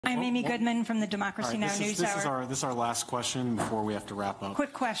I'm Amy Goodman from the Democracy Now! NewsHour. This is our last question before we have to wrap up.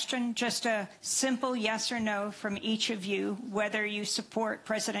 Quick question, just a simple yes or no from each of you, whether you support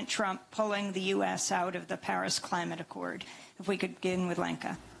President Trump pulling the U.S. out of the Paris Climate Accord. If we could begin with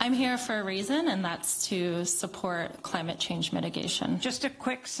Lenka. I'm here for a reason, and that's to support climate change mitigation. Just a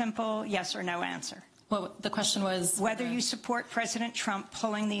quick, simple yes or no answer. Well, the question was whether you support President Trump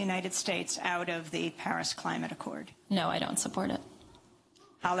pulling the United States out of the Paris Climate Accord. No, I don't support it.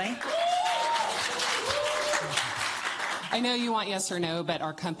 Holly? I know you want yes or no, but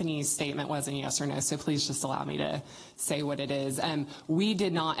our company's statement wasn't yes or no, so please just allow me to say what it is. We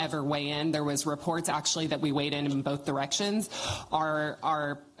did not ever weigh in. There was reports actually that we weighed in both directions.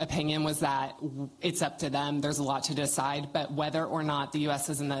 Our opinion was that it's up to them. There's a lot to decide, but whether or not the U.S.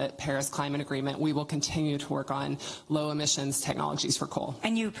 is in the Paris Climate Agreement, we will continue to work on low emissions technologies for coal.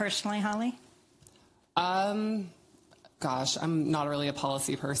 And you personally, Holly? Gosh, I'm not really a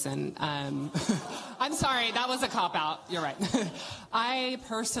policy person. I'm sorry, that was a cop-out. You're right. I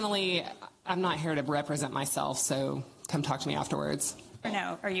personally, I'm not here to represent myself, so come talk to me afterwards.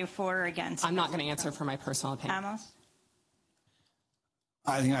 No, are you for or against? I'm not going to answer for my personal opinion. Amos?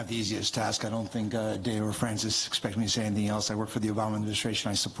 I think I have the easiest task. I don't think Dave or Francis expect me to say anything else. I work for the Obama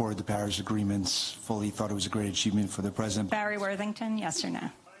administration. I supported the Paris agreements fully, thought it was a great achievement for the president. Barry Worthington, yes or no?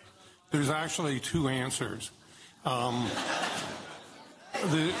 There's actually two answers. The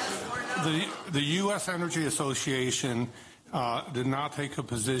U.S. Energy Association did not take a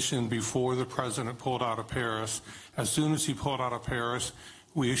position before the president pulled out of Paris. As soon as he pulled out of Paris,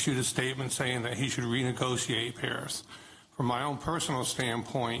 we issued a statement saying that he should renegotiate Paris. From my own personal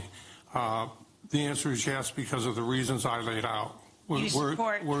standpoint, the answer is yes because of the reasons I laid out.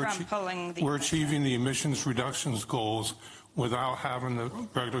 We're achieving the emissions reductions goals without having the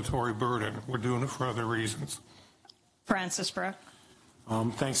regulatory burden. We're doing it for other reasons. Francis Brooke.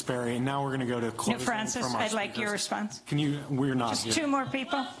 Thanks, Barry. And now we're going to go to closing. No, Francis, from our I'd like speakers. your response. Can you? We're not. Just two more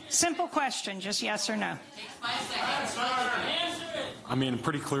people. Simple question, just yes or no. I mean,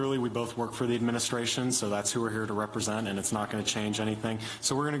 pretty clearly, we both work for the administration, so that's who we're here to represent, and it's not going to change anything.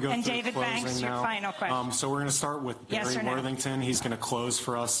 So we're going to go and through David closing Banks, now. Your final question. So we're going to start with yes Barry Worthington. He's going to close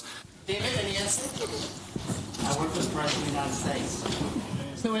for us. David, any answer? I work for the President of the United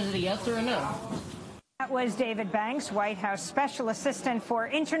States. So is it a yes or a no? That was David Banks, White House Special Assistant for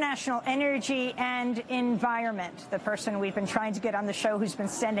International Energy and Environment, the person we've been trying to get on the show who's been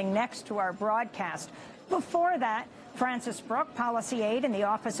standing next to our broadcast. Before that, Francis Brooke, policy aide in the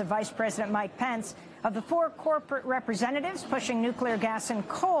office of Vice President Mike Pence. Of the four corporate representatives pushing nuclear, gas, and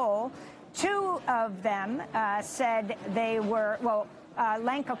coal, two of them said they were, well,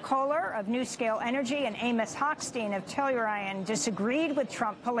 Lenka Kohler of New Scale Energy and Amos Hochstein of Tellurian disagreed with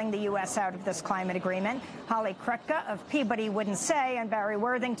Trump pulling the U.S. out of this climate agreement. Holly Kretka of Peabody wouldn't say, and Barry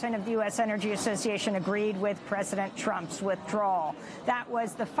Worthington of the U.S. Energy Association agreed with President Trump's withdrawal. That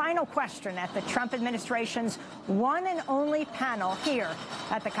was the final question at the Trump administration's one and only panel here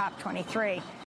at the COP23.